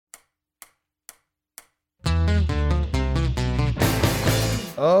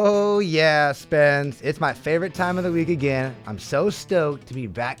Oh yeah, Spence. It's my favorite time of the week again. I'm so stoked to be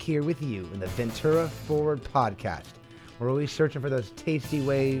back here with you in the Ventura Forward podcast. We're always searching for those tasty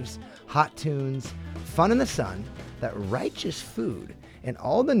waves, hot tunes, fun in the sun, that righteous food, and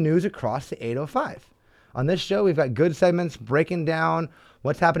all the news across the 805. On this show, we've got good segments breaking down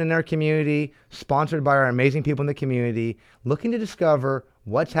what's happening in our community, sponsored by our amazing people in the community, looking to discover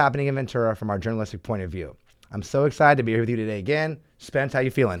what's happening in Ventura from our journalistic point of view. I'm so excited to be here with you today again. Spence, how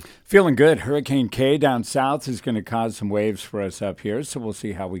you feeling? Feeling good. Hurricane K down south is going to cause some waves for us up here, so we'll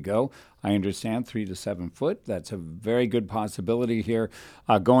see how we go. I understand 3 to 7 foot. That's a very good possibility here.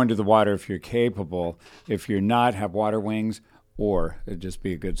 Go into the water if you're capable. If you're not, have water wings, or just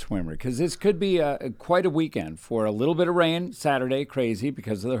be a good swimmer. Because this could be quite a weekend for a little bit of rain Saturday, crazy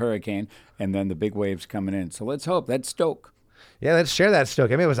because of the hurricane, and then the big waves coming in. So let's hope. That's Stoke. Yeah, let's share that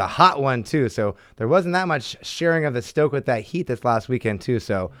Stoke. I mean, it was a hot one, too, so there wasn't that much sharing of the Stoke with that heat this last weekend, too,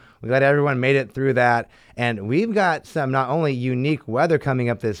 so we're glad everyone made it through that. And we've got some not only unique weather coming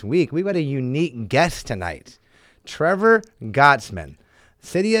up this week, we've got a unique guest tonight. Trevor Gottsman,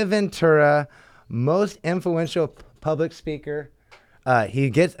 City of Ventura, most influential public speaker. He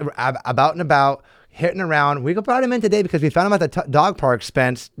gets about and about, hitting around. We brought him in today because we found him at the dog park,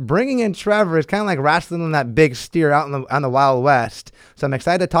 Spence. Bringing in Trevor is kind of like wrestling on that big steer out on the Wild West. So I'm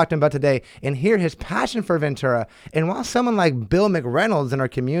excited to talk to him about today and hear his passion for Ventura. And while someone like Bill McReynolds in our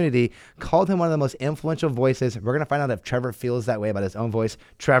community called him one of the most influential voices, we're going to find out if Trevor feels that way about his own voice.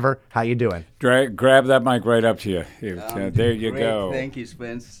 Trevor, how you doing? Grab that mic right up to you. There you go. Thank you,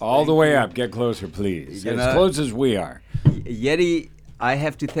 Spence. All the way up. Get closer, please. As close as we are. Yeti, I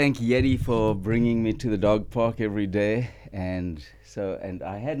have to thank Yeti for bringing me to the dog park every day, and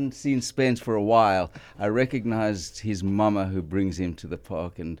I hadn't seen Spence for a while. I recognized his mama who brings him to the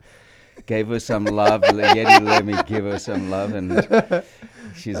park and gave her some love. Yeti let me give her some love, and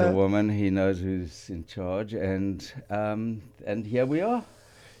she's a woman. He knows who's in charge, and here we are.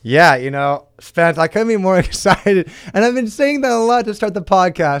 Yeah, Spence, I couldn't be more excited, and I've been saying that a lot to start the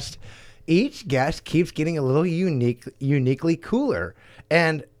podcast. Each guest keeps getting a little uniquely cooler.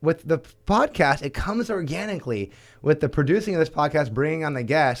 And with the podcast, it comes organically. With the producing of this podcast, bringing on the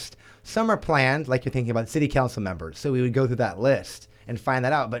guest, some are planned, like you're thinking about city council members. So we would go through that list and find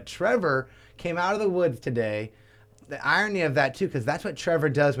that out. But Trevor came out of the woods today. The irony of that, too, because that's what Trevor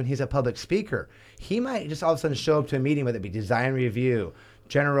does when he's a public speaker. He might just all of a sudden show up to a meeting, whether it be design review,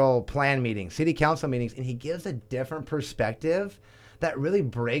 general plan meetings, city council meetings, and he gives a different perspective that really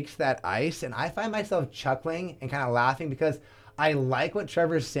breaks that ice. And I find myself chuckling and kind of laughing because I like what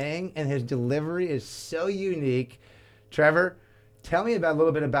Trevor's saying, and his delivery is so unique. Trevor, tell me a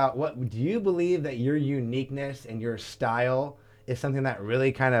little bit about do you believe that your uniqueness and your style is something that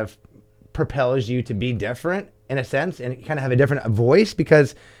really kind of propels you to be different in a sense and kind of have a different voice?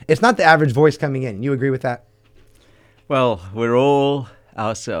 Because it's not the average voice coming in. You agree with that? Well, we're all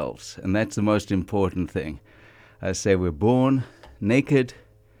ourselves, and that's the most important thing. I say we're born naked,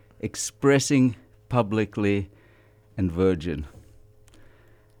 expressing publicly, and virgin.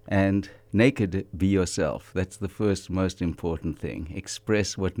 And naked, be yourself. That's the first most important thing.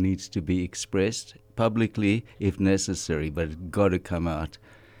 Express what needs to be expressed publicly if necessary, but it's got to come out.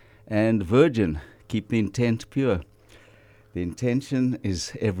 And virgin, keep the intent pure. The intention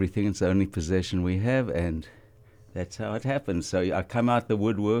is everything. It's the only possession we have, and that's how it happens. So I come out the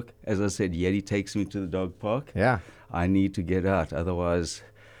woodwork. As I said, Yeti takes me to the dog park. Yeah. I need to get out, otherwise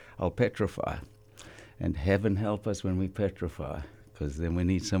I'll petrify. And heaven help us when we petrify, because then we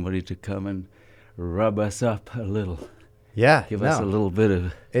need somebody to come and rub us up a little. Yeah, give us a little bit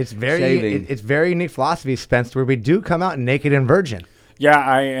of it's very unique philosophy, Spence, where we do come out naked and virgin. Yeah,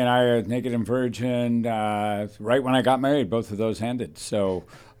 I naked and virgin right when I got married. Both of those ended, so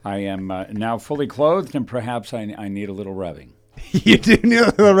I am now fully clothed, and perhaps I need a little rubbing. You do need a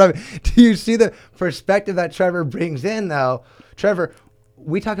little rubbing. Do you see the perspective that Trevor brings in, though? Trevor,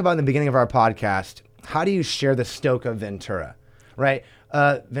 we talk about in the beginning of our podcast, how do you share the Stoke of Ventura, right?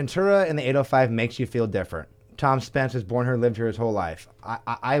 Ventura in the 805 makes you feel different. Tom Spence was born here, lived here his whole life.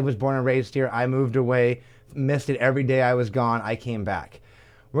 I was born and raised here. I moved away, missed it every day I was gone. I came back.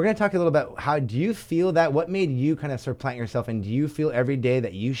 We're going to talk a little bit, how do you feel that? What made you kind of supplant yourself? And do you feel every day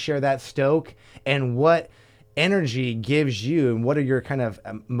that you share that Stoke? And what energy gives you, and what are your kind of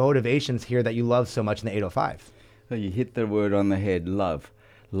motivations here that you love so much in the 805? Well, you hit the word on the head, love.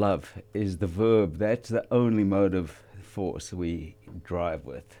 Love is the verb. That's the only motive force we drive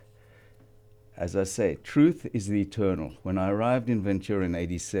with. As I say, truth is the eternal. When I arrived in Ventura in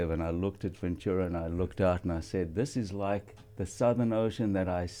 87, I looked at Ventura and I looked out and I said, this is like the Southern Ocean that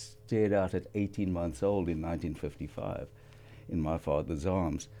I stared out at 18 months old in 1955. in my father's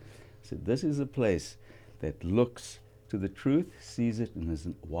arms. So this is a place that looks to the truth, sees it, and is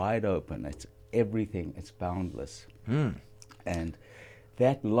wide open. It's everything. It's boundless. And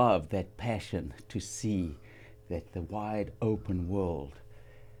that love, that passion to see that the wide open world,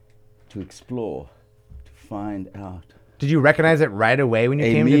 to explore, to find out. Did you recognize it right away when you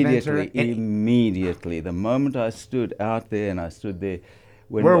came to Ventura? Immediately. The moment I stood out there and I stood there.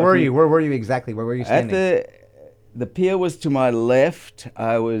 Where were you? Where were you exactly? Where were you standing? The pier was to my left.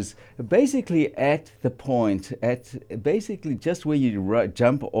 I was basically at the point, at basically just where you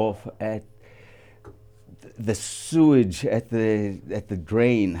jump off at the sewage, at the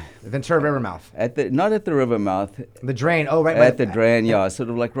drain. The Ventura River mouth. Not at the river mouth. The drain. Oh, right. At the drain, yeah. Sort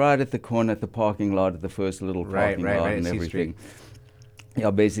of like right at the corner, at the parking lot, at the first little parking lot and everything.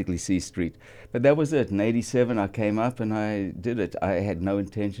 Yeah, basically C Street. But that was it. In 87, I came up and I did it. I had no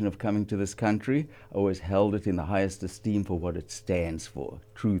intention of coming to this country. I always held it in the highest esteem for what it stands for: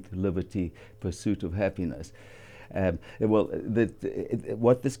 truth, liberty, pursuit of happiness.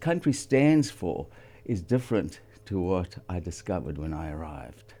 What this country stands for is different to what I discovered when I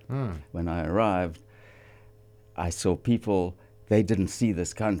arrived. When I arrived, I saw people, they didn't see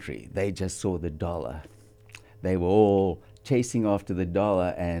this country. They just saw the dollar. They were all chasing after the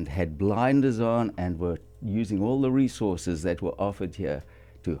dollar and had blinders on and were using all the resources that were offered here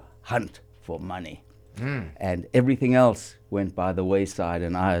to hunt for money. And everything else went by the wayside,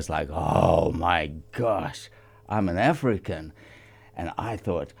 and I was like, oh my gosh, I'm an African. And I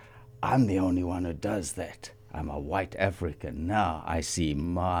thought, I'm the only one who does that. I'm a white African. Now I see,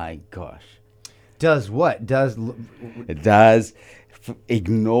 my gosh. Does what? It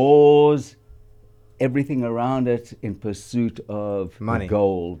ignores everything around it in pursuit of money, the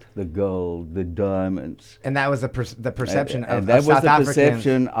gold, the diamonds. And that was the perception of that was South the Africans.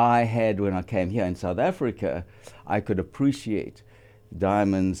 perception I had when I came here. In South Africa, I could appreciate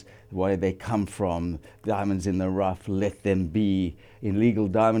diamonds, where they come from, diamonds in the rough, let them be. Illegal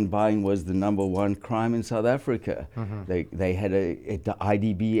diamond buying was the number one crime in South Africa. They had the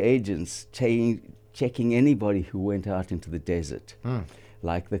IDB agents checking anybody who went out into the desert,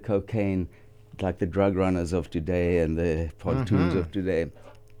 like the cocaine, like the drug runners of today and the pontoons of today.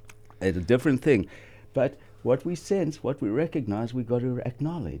 It's a different thing. But what we sense, what we recognize, we got to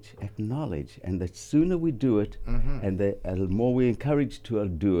acknowledge. And the sooner we do it, and the more we're encouraged to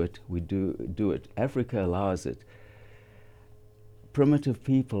do it, we do it. Africa allows it. Primitive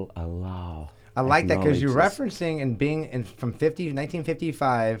people allow. I like that because you're referencing and being from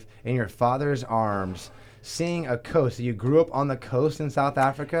 1955 in your father's arms, seeing a coast. So you grew up on the coast in South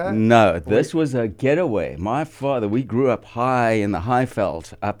Africa? No, this was a getaway. My father, we grew up high in the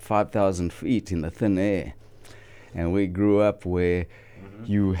Highveld, up 5,000 feet in the thin air. And we grew up where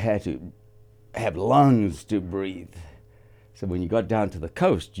you had to have lungs to breathe. So when you got down to the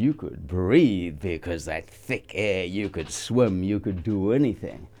coast, you could breathe because that thick air, you could swim, you could do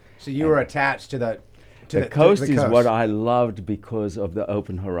anything. So you were attached to the coast is what I loved because of the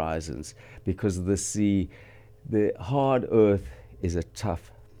open horizons, because of the sea. The hard earth is a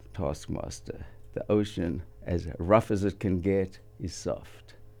tough taskmaster. The ocean, as rough as it can get, is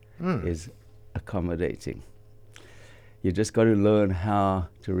soft, is accommodating. You just got to learn how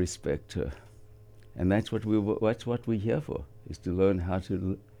to respect her. And that's what we're here for, is to learn how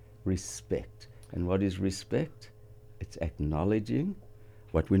to respect. And what is respect? It's acknowledging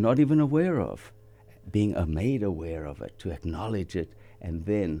what we're not even aware of, being made aware of it, to acknowledge it, and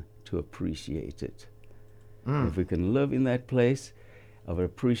then to appreciate it. If we can live in that place of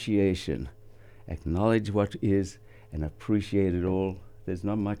appreciation, acknowledge what is, and appreciate it all, there's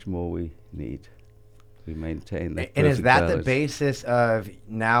not much more we need. We maintain that. And is that the basis of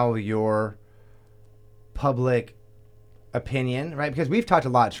now your public opinion, right? Because we've talked a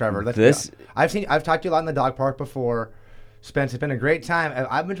lot, Trevor. I've talked to you a lot in the dog park before. Spence, it's been a great time.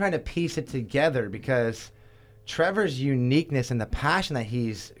 I've been trying to piece it together because Trevor's uniqueness and the passion that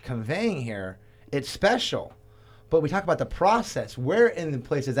he's conveying here, it's special. But we talk about the process. Where in the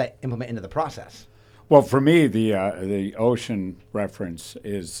place does that implement into the process? Well, for me, the ocean reference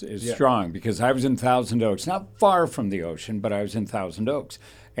is strong because I was in Thousand Oaks, not far from the ocean, but I was in Thousand Oaks,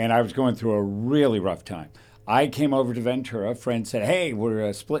 and I was going through a really rough time. I came over to Ventura. A friend said, hey,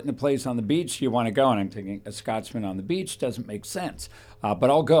 we're splitting a place on the beach. You want to go? And I'm thinking, a Scotsman on the beach doesn't make sense, but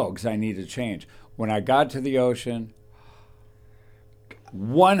I'll go because I need a change. When I got to the ocean,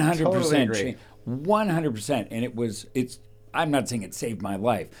 100% change. 100%. And I'm not saying it saved my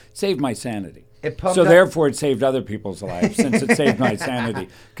life. It saved my sanity. Therefore, it saved other people's lives since it saved my sanity.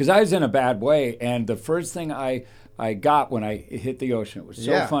 Because I was in a bad way, and the first thing I got when I hit the ocean, it was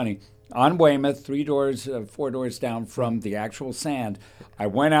so funny. on Weymouth, 4 doors down from the actual sand. I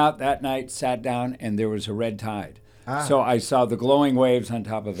went out that night, sat down, and there was a red tide. So I saw the glowing waves on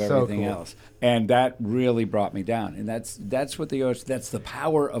top of everything cool. else, and that really brought me down. And that's what the ocean. That's the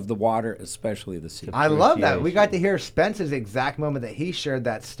power of the water, especially the sea. I love that. We got to hear Spence's exact moment that he shared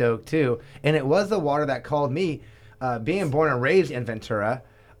that Stoke too, and it was the water that called me. Being born and raised in Ventura,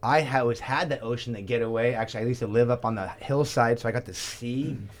 I always had the ocean to get away. Actually, I used to live up on the hillside, so I got to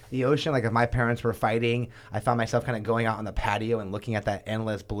see the ocean. Like if my parents were fighting, I found myself kind of going out on the patio and looking at that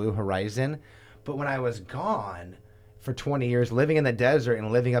endless blue horizon. But when I was gone for 20 years, living in the desert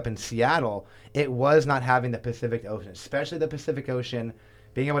and living up in Seattle, it was not having the Pacific Ocean, especially the Pacific Ocean.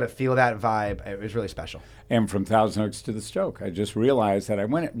 Being able to feel that vibe, it was really special. And from Thousand Oaks to the Stoke, I just realized that I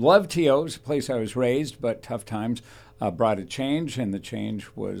loved TO, it's a place I was raised, but tough times brought a change, and the change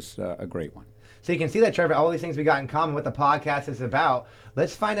was a great one. So you can see that, Trevor, all these things we got in common, what the podcast is about.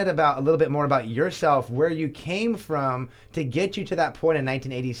 Let's find out about a little bit more about yourself, where you came from to get you to that point in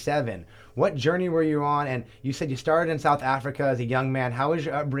 1987. What journey were you on? And you said you started in South Africa as a young man. How was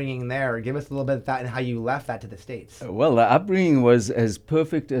your upbringing there? Give us a little bit of that and how you left that to the States. Well, the upbringing was as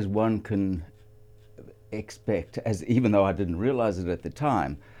perfect as one can expect, even though I didn't realize it at the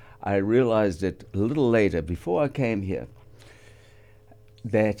time. I realized it a little later, before I came here,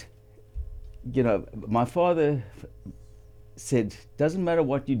 that, my father said, doesn't matter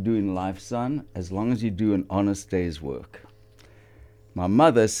what you do in life, son, as long as you do an honest day's work. My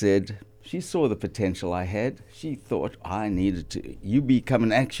mother said, she saw the potential I had. She thought I needed to. You become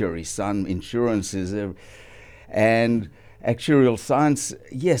an actuary, son. Insurance is and actuarial science.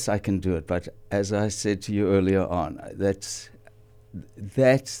 Yes, I can do it. But as I said to you earlier on, that's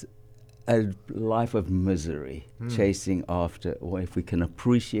a life of misery, chasing after. Or if we can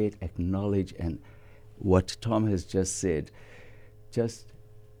appreciate, acknowledge, and what Tom has just said, just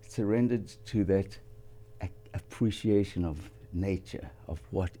surrendered to that appreciation of nature, of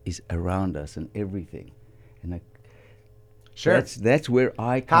what is around us and everything. And sure, that's where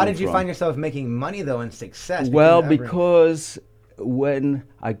I come from. How did you find yourself making money though and success? Well, because when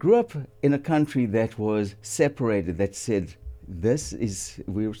I grew up in a country that was separated, that said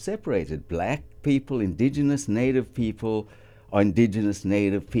we were separated. Black people, indigenous native people are indigenous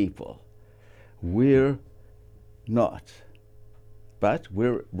native people. We're not. But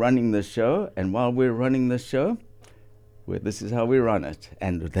we're running the show, and while we're running the show, this is how we run it.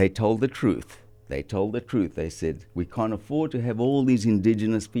 And they told the truth. They told the truth. They said, we can't afford to have all these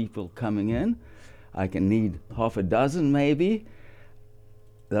indigenous people coming in. I can need half a dozen maybe.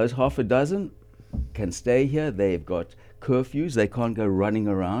 Those half a dozen can stay here. They've got curfews. They can't go running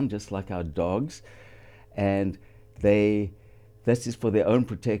around just like our dogs. And this is for their own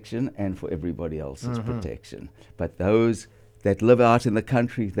protection and for everybody else's protection. But those that live out in the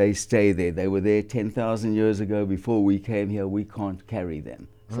country, they stay there. They were there 10,000 years ago before we came here. We can't carry them.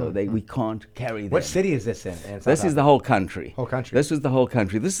 So we can't carry them. What city is this in? This is the whole country. Whole country. This was the whole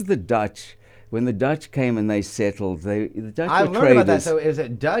country. This is the Dutch. When the Dutch came and they settled, the Dutch I were learned traders. about that. So is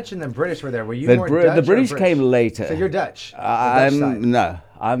it Dutch and the British were there? Were you more Dutch The British or came later. So you're Dutch. The Dutch side. No,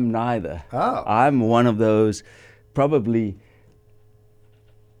 I'm neither. Oh. I'm one of those, probably,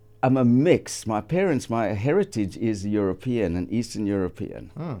 I'm a mix. My heritage is European and Eastern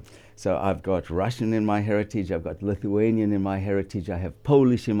European. So I've got Russian in my heritage, I've got Lithuanian in my heritage, I have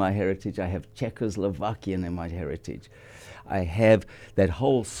Polish in my heritage, I have Czechoslovakian in my heritage. I have that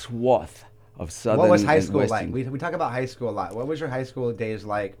whole swath of southern. What was high and school western. like? We talk about high school a lot. What was your high school days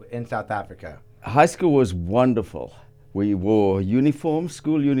like in South Africa? High school was wonderful. We wore uniforms,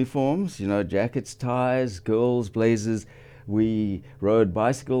 school uniforms, jackets, ties, girls, blazers. We rode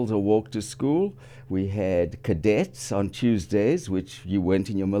bicycles or walked to school. We had cadets on Tuesdays, which you went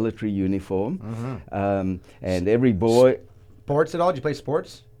in your military uniform. And every boy... Sports at all? Did you play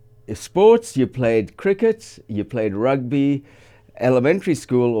sports? Sports, you played cricket, you played rugby. Elementary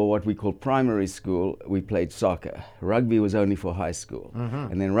school, or what we call primary school, we played soccer. Rugby was only for high school.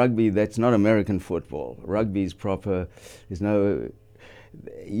 And then rugby, that's not American football. Rugby is proper.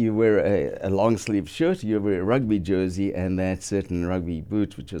 You wear a long sleeve shirt, you wear a rugby jersey, and that's it, and rugby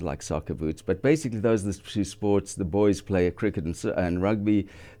boots, which is like soccer boots. But basically those are the two sports. The boys play cricket and rugby.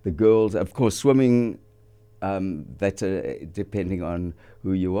 The girls, of course, swimming, that's depending on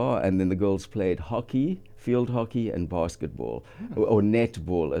who you are. And then the girls played hockey, field hockey, and basketball, or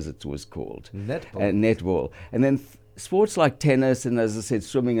netball as it was called. Netball. Netball. And then sports like tennis and, as I said,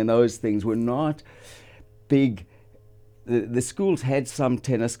 swimming and those things were not big. The schools had some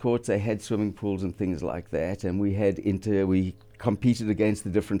tennis courts, they had swimming pools and things like that, and we competed against the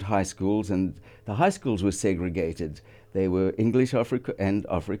different high schools, and the high schools were segregated. They were English and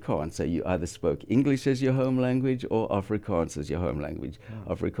Afrikaans. So you either spoke English as your home language or Afrikaans as your home language.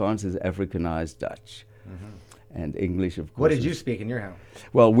 Afrikaans is Africanized Dutch. And English, of course. What did you speak in your house?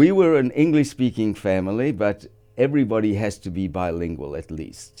 Well, we were an English-speaking family, but everybody has to be bilingual at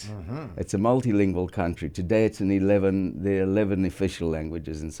least. It's a multilingual country. Today it's there are 11 official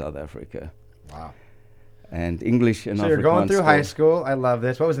languages in South Africa. Wow. And English and Afrikaans. So you're going through high school. I love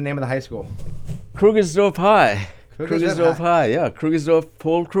this. What was the name of the high school? Krugersdorp High. Krugersdorp High, yeah. Krugersdorp,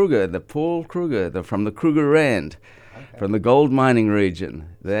 Paul Kruger, from the Kruger Rand, from the gold mining region.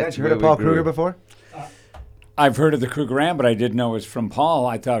 Have you heard of Paul Kruger before? I've heard of the Kruger Ram, but I didn't know it was from Paul.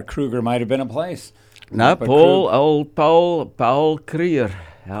 I thought Kruger might have been a place. No, Paul Kruger,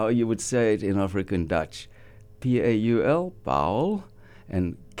 how you would say it in African Dutch. Paul, Paul,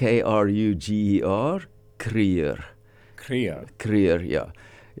 and Kruger, Kruger. Kruger, yeah.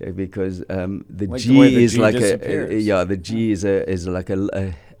 Yeah, because the Like G the way the is G like disappears. the G is like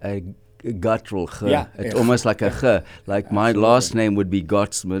a guttural g. Yeah, It's yeah. almost like a g. Like my last name would be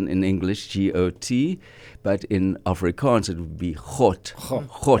Gotsman in English, G-O-T, but in Afrikaans it would be Got,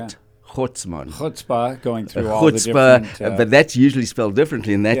 Gotsman. Chutzpah, going through all the Chutzpah, different... but that's usually spelled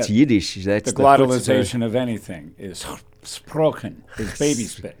differently, and that's yeah. Yiddish. That's the chutzpah. glottalization of anything is sproken, is baby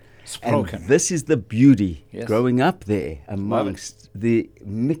spit. Sproken. And this is the beauty Yes. growing up there amongst the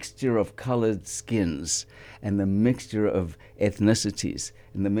mixture of colored skins and the mixture of ethnicities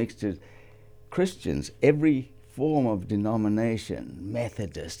and the mixture Christians, every form of denomination,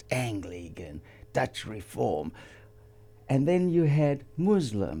 Methodist, Anglican, Dutch Reform. And then you had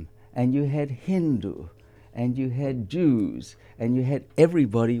Muslim, and you had Hindu, and you had Jews, and you had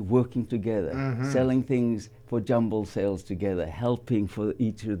everybody working together, selling things for jumble sales together, helping for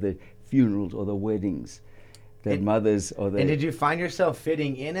each of the funerals or the weddings, the mothers or the... And did you find yourself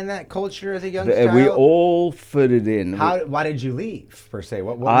fitting in that culture as a young child? We all fitted in. Why did you leave, per se?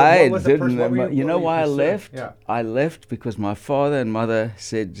 What I was the didn't. You know why I pursuing? left? Yeah. I left because my father and mother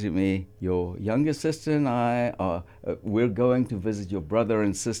said to me, your younger sister and I are, we're going to visit your brother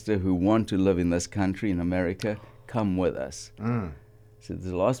and sister who want to live in this country in America. Come with us. So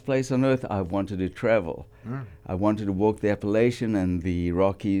the last place on earth I wanted to travel. I wanted to walk the Appalachian and the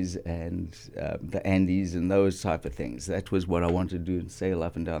Rockies and the Andes and those type of things. That was what I wanted to do, and sail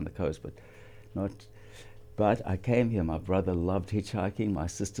up and down the coast, but not. But I came here. My brother loved hitchhiking. My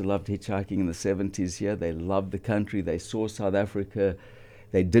sister loved hitchhiking in the 70s here. They loved the country. They saw South Africa.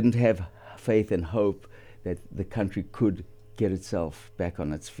 They didn't have faith and hope that the country could get itself back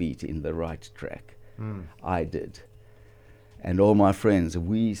on its feet in the right track. I did. And all my friends,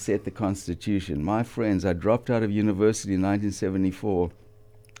 we set the Constitution. My friends, I dropped out of university in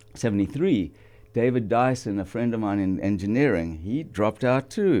 1973. David Dyson, a friend of mine in engineering, he dropped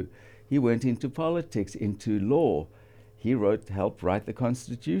out too. He went into politics, into law. He helped write the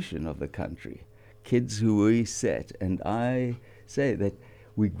Constitution of the country. Kids who we set. And I say that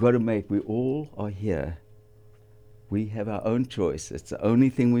we've got to we all are here. We have our own choice. It's the only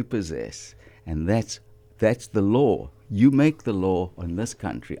thing we possess. And that's the law. You make the law in this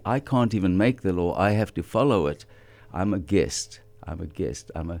country. I can't even make the law. I have to follow it. I'm a guest. I'm a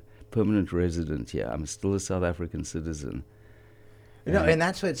permanent resident here. I'm still a South African citizen. You know, and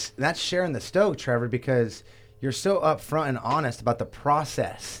that's sharing the Stoke, Trevor, because you're so upfront and honest about the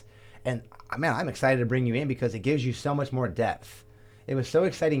process. And man, I'm excited to bring you in because it gives you so much more depth. It was so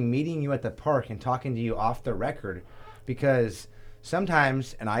exciting meeting you at the park and talking to you off the record, because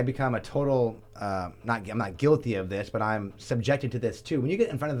sometimes, and I become a total, I'm not guilty of this, but I'm subjected to this too. When you get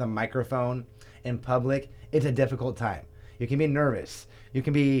in front of the microphone in public, it's a difficult time. You can be nervous. You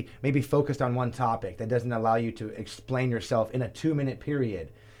can be maybe focused on one topic that doesn't allow you to explain yourself in a 2-minute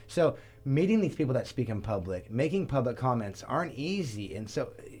period. So meeting these people that speak in public, making public comments aren't easy. And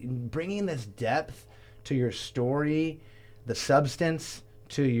so bringing this depth to your story, the substance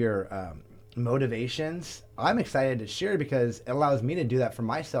to your motivations, I'm excited to share because it allows me to do that for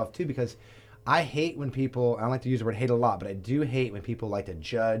myself too, because I hate when people, I don't like to use the word hate a lot, but I do hate when people like to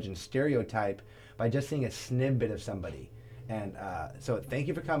judge and stereotype by just seeing a snippet of somebody. And so thank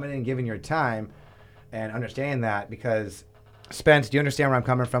you for coming in and giving your time and understanding that, because Spence, do you understand where I'm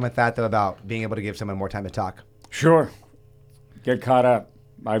coming from with that though, about being able to give someone more time to talk? Sure. Get caught up.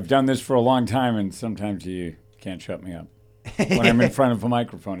 I've done this for a long time, and sometimes you can't shut me up. When I'm in front of a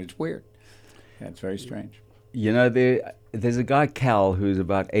microphone, it's weird. Yeah, it's very strange. You know, there's a guy, Cal, who's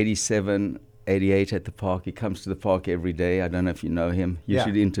about 87, 88 at the park. He comes to the park every day. I don't know if you know him. You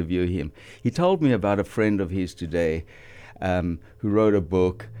should interview him. He told me about a friend of his today who wrote a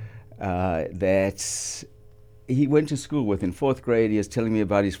book that he went to school with in 4th grade. He was telling me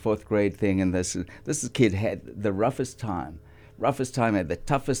about his 4th grade thing, and this kid had the roughest time, had the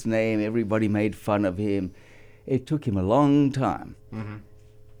toughest name. Everybody made fun of him. It took him a long time. Mm-hmm.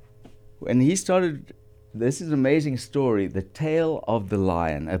 When he started, this is an amazing story, The Tale of the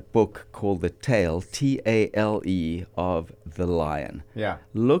Lion, a book called The Tale, Tale, of the Lion. Yeah.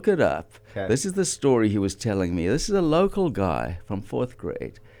 Look it up. Okay. This is the story he was telling me. This is a local guy from 4th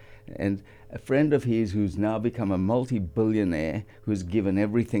grade. And a friend of his who's now become a multi-billionaire who's given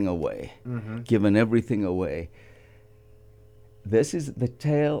everything away. Mm-hmm. This is the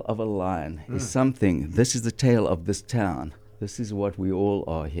tale of a lion. This is the tale of this town. This is what we all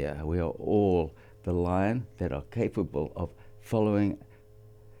are here. We are all the lion that are capable of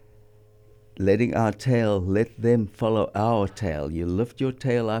letting our tail, let them follow our tail. You lift your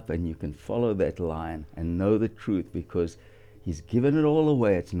tail up and you can follow that lion and know the truth, because he's given it all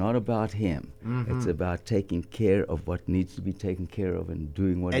away. It's not about him. Mm-hmm. It's about taking care of what needs to be taken care of and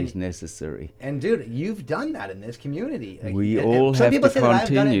doing what is necessary. And dude, you've done that in this community. We all have to continue. Some people say that I've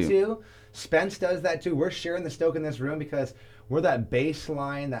done it too. Spence does that too. We're sharing the Stoke in this room because we're that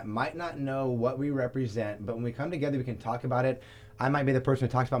baseline that might not know what we represent, but when we come together, we can talk about it. I might be the person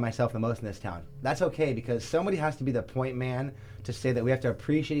who talks about myself the most in this town. That's okay, because somebody has to be the point man to say that we have to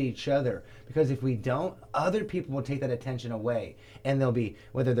appreciate each other. Because if we don't, other people will take that attention away. And they'll be,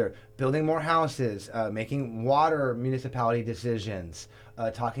 whether they're building more houses, making water municipality decisions,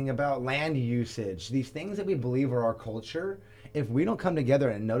 talking about land usage, these things that we believe are our culture. If we don't come together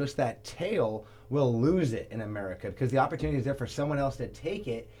and notice that tail, we'll lose it in America, because the opportunity is there for someone else to take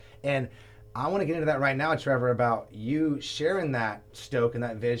it. And I want to get into that right now, Trevor, about you sharing that Stoke and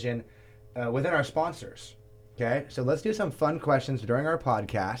that vision within our sponsors. Okay, so let's do some fun questions during our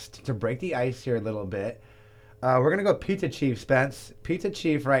podcast to break the ice here a little bit. We're going to go Pizza Chief, Spence. Pizza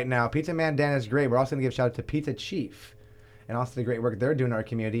Chief right now. Pizza Man Dan is great. We're also going to give a shout out to Pizza Chief and also the great work they're doing in our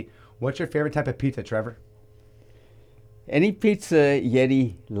community. What's your favorite type of pizza, Trevor? Any pizza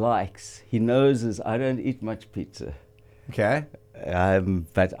Yeti likes. He knows is I don't eat much pizza. Okay.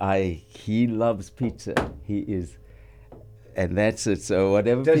 But he loves pizza. He is, and that's it. So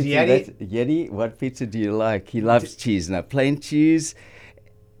whatever Does pizza, Yeti, what pizza do you like? He loves cheese. Now plain cheese,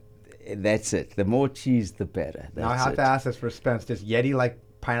 that's it. The more cheese, the better. Now I have to ask this for Spence. Does Yeti like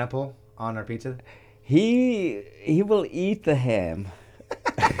pineapple on our pizza? He will eat the ham.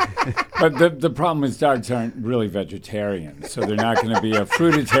 But the problem is dogs aren't really vegetarians, so they're not going to be a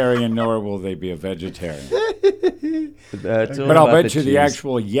fruitarian, nor will they be a vegetarian. But I'll bet you the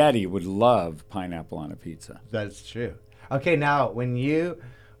actual Yeti would love pineapple on a pizza. That's true. Okay, now when you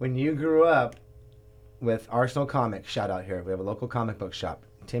grew up with Arsenal Comics, shout out here. We have a local comic book shop.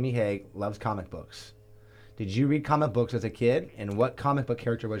 Timmy Haig loves comic books. Did you read comic books as a kid? And what comic book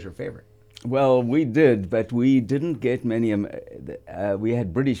character was your favorite? Well, we did, but we didn't get many. We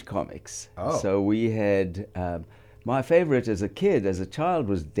had British comics. Oh. So we had, my favorite as a child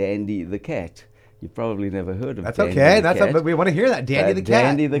was Dandy the Cat. You probably never heard of Dandy the Cat. But we want to hear that. Dandy the Cat.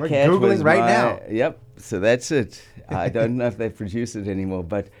 Dandy the We're Cat Googling was right now. Yep, so that's it. I don't know if they produce it anymore.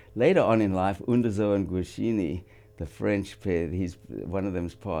 But later on in life, Underzo and Guercini, the French pair, one of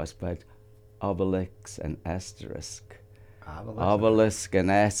them's passed, but Obelix and Asterisk. Obelisk and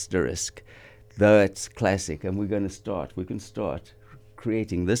Asterisk. That's classic, and we can start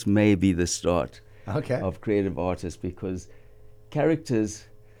creating. This may be the start of creative artists, because characters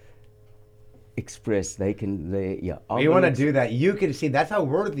express, we want to do that. You can see, that's how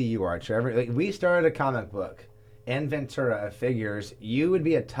worthy you are, Trevor. Like, we started a comic book in Ventura of figures. You would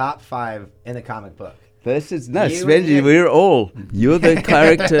be a top 5 in the comic book. This is nuts, Benji. You're the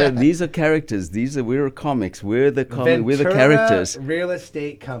character. These are characters. We're comics. We're the characters. Real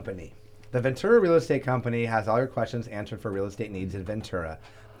Estate Company. The Ventura Real Estate Company has all your questions answered for real estate needs in Ventura.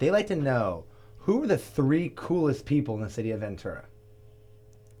 They like to know, who are the 3 coolest people in the city of Ventura?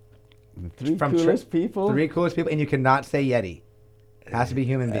 The 3 coolest people? 3 coolest people, and you cannot say Yeti. It has to be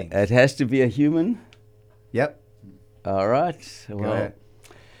human beings. It has to be a human? Yep. All right. Go ahead.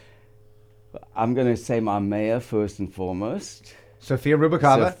 I'm going to say my mayor first and foremost. Sophia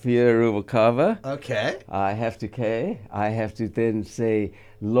Rubakava. Okay. I have to then say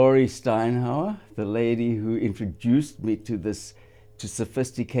Laurie Steinhauer, the lady who introduced me to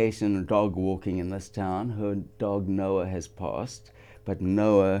sophistication and dog walking in this town. Her dog Noah has passed, but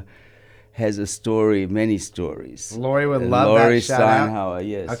Noah has a story, many stories. Laurie would love that shout out. Laurie Steinhauer,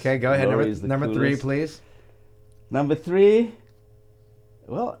 yes. Okay, go ahead. Number 3, please. Number 3,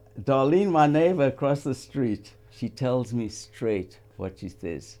 well, Darlene, my neighbor across the street, she tells me straight what she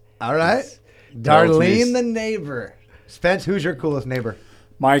says. All right. Darlene, the neighbor. Spence, who's your coolest neighbor?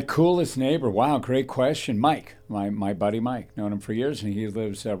 My coolest neighbor. Wow, great question. Mike, my buddy Mike. Known him for years, and he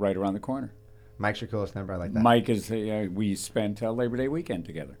lives right around the corner. Mike's your coolest number. I like that. Mike is, we spent Labor Day weekend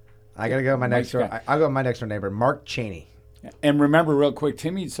together. I got to go with my next door. guy. I'll go with my next door neighbor, Mark Cheney. And remember, real quick,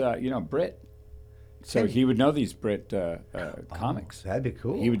 Timmy's, Brit. So Timmy. he would know these Brit comics. That'd be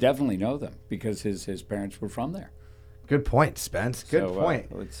cool. He would definitely know them because his parents were from there. Good point, Spence. Good point.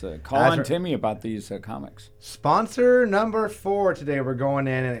 Let's call on Timmy about these comics. Sponsor number 4 today. We're going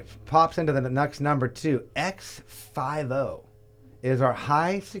in, and it pops into the next number 2. X50 is our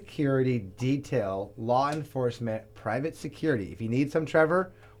high security detail law enforcement private security. If you need some,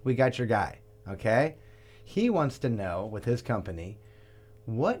 Trevor, we got your guy. Okay? He wants to know with his company,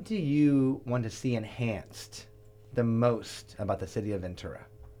 what do you want to see enhanced the most about the city of Ventura?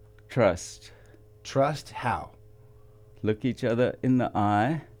 Trust. Trust how? Look each other in the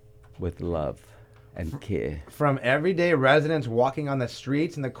eye with love and care. From everyday residents walking on the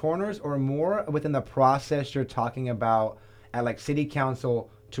streets and the corners, or more within the process you're talking about at like city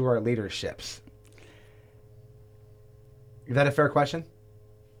council to our leaderships? Is that a fair question?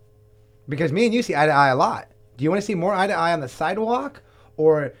 Because me and you see eye to eye a lot. Do you want to see more eye to eye on the sidewalk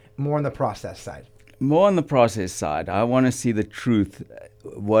or more on the process side? More on the process side. I want to see the truth,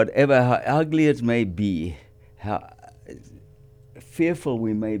 whatever, how ugly it may be, how fearful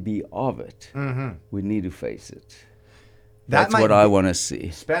we may be of it. Mm-hmm. We need to face it. That That's might what I be- want to see.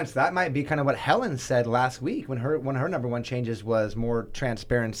 Spence, that might be kind of what Helen said last week when her number 1 changes was more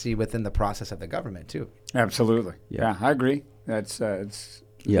transparency within the process of the government too. Absolutely. Yeah. Yeah, I agree. That's it's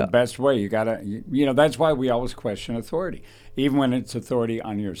Yeah. the best way. You gotta, that's why we always question authority. Even when it's authority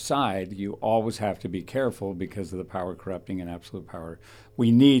on your side, you always have to be careful because of the power corrupting and absolute power.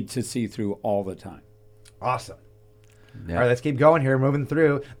 We need to see through all the time. Awesome. Yeah. All right, let's keep going here, moving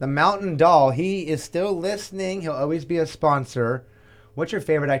through. The Mountain Doll, he is still listening. He'll always be a sponsor. What's your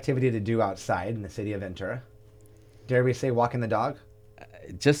favorite activity to do outside in the city of Ventura? Dare we say walking the dog?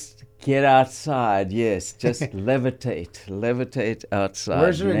 Just get outside, yes. Just levitate outside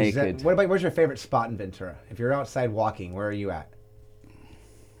Where's your naked. where's your favorite spot in Ventura? If you're outside walking, where are you at?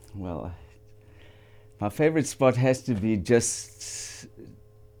 Well, my favorite spot has to be just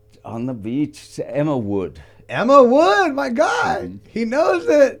on the beach, Emma Wood. Emma Wood, my God. He knows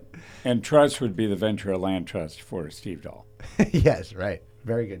it. And trust would be the Ventura Land Trust for Steve Dahl. Yes, right.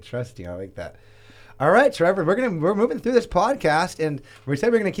 Very good. Trusting. I like that. All right, Trevor, we're moving through this podcast, and we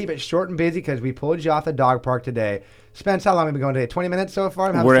said we're gonna keep it short and busy because we pulled you off the dog park today. Spence, how long have we been going today? 20 minutes so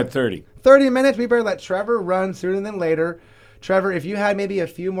far? We're at 30. 30 minutes. We better let Trevor run sooner than later. Trevor, if you had maybe a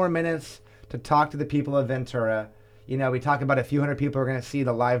few more minutes to talk to the people of Ventura, we talk about a few hundred people are going to see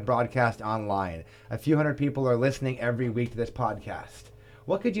the live broadcast online. A few hundred people are listening every week to this podcast.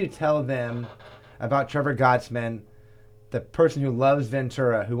 What could you tell them about Trevor Gottsman, the person who loves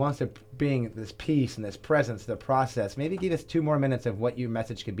Ventura, who wants to bring this peace and this presence to the process? Maybe give us 2 more minutes of what your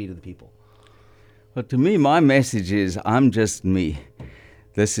message could be to the people. Well, to me, my message is I'm just me.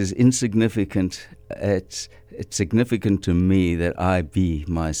 This is insignificant. It's significant to me that I be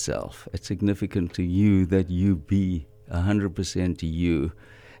myself. It's significant to you that you be 100% you.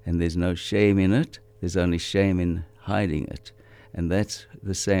 And there's no shame in it. There's only shame in hiding it. And that's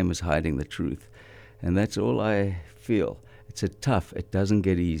the same as hiding the truth. And that's all I feel. It doesn't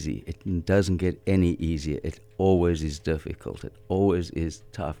get easy. It doesn't get any easier. It always is difficult. It always is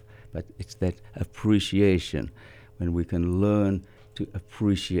tough. But it's that appreciation when we can learn to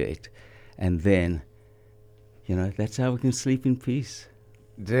appreciate. And then, that's how we can sleep in peace.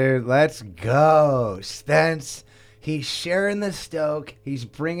 Dude, let's go. Spence, he's sharing the Stoke. He's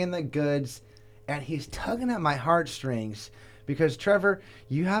bringing the goods. And he's tugging at my heartstrings. Because, Trevor,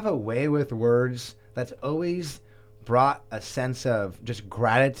 you have a way with words that's always brought a sense of just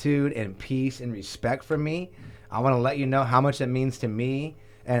gratitude and peace and respect from me. I want to let you know how much that means to me.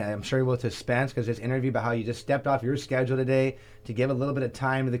 And I'm sure you will to Spence, because this interview about how you just stepped off your schedule today to give a little bit of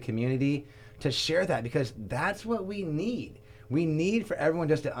time to the community to share that, because that's what we need. We need for everyone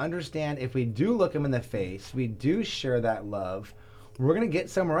just to understand, if we do look them in the face, we do share that love, we're going to get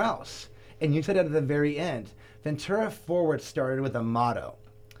somewhere else. And you said it at the very end. Ventura Forward started with a motto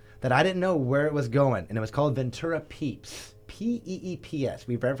that I didn't know where it was going, and it was called Ventura Peeps. P-E-E-P-S.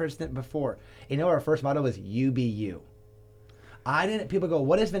 We've referenced it before. Our first motto was You Be You. People go,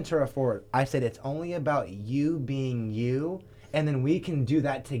 what is Ventura Forward? I said, it's only about you being you, and then we can do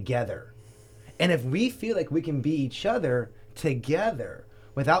that together. And if we feel like we can be each other together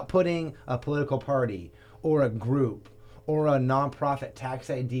without putting a political party or a group or a nonprofit tax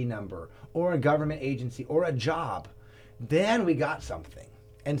ID number or a government agency or a job, then we got something.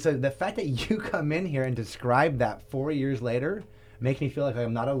 And so the fact that you come in here and describe that 4 years later makes me feel like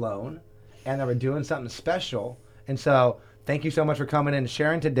I'm not alone and that we're doing something special. And so thank you so much for coming in and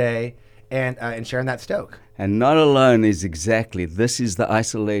sharing today and sharing that Stoke. And not alone is exactly, this is the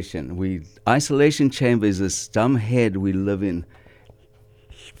isolation. Isolation chamber is this dumb head we live in.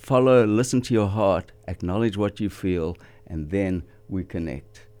 Follow, listen to your heart, acknowledge what you feel, and then we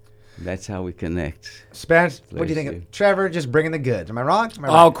connect. That's how we connect. Spence, what do you think of Trevor just bringing the goods? Am I wrong?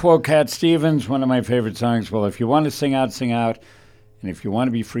 I'll quote Cat Stevens, one of my favorite songs. Well, if you want to sing out, sing out. And if you want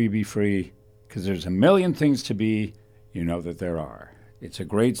to be free, because there's a million things to be, you know that there are. It's a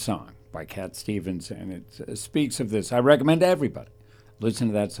great song by Cat Stevens, and it speaks of this. I recommend everybody listen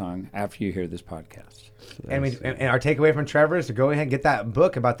to that song after you hear this podcast. And our takeaway from Trevor is to go ahead and get that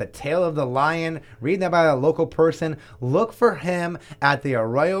book about the Tale of the Lion. Read that by a local person. Look for him at the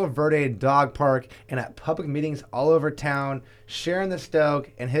Arroyo Verde Dog Park and at public meetings all over town, sharing the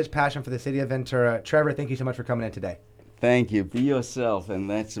Stoke and his passion for the city of Ventura. Trevor, thank you so much for coming in today. Thank you. Be yourself, and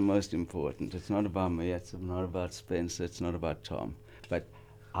that's the most important. It's not about me. It's not about Spencer. It's not about Tom. But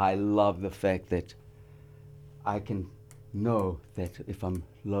I love the fact that I can know that if I'm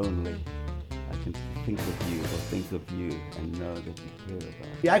lonely, I can think of you or think of you and know that you care about me.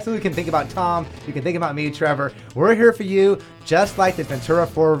 You absolutely can think about Tom. You can think about me, Trevor. We're here for you, just like the Ventura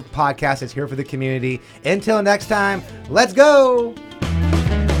 4 podcast is here for the community. Until next time, let's go!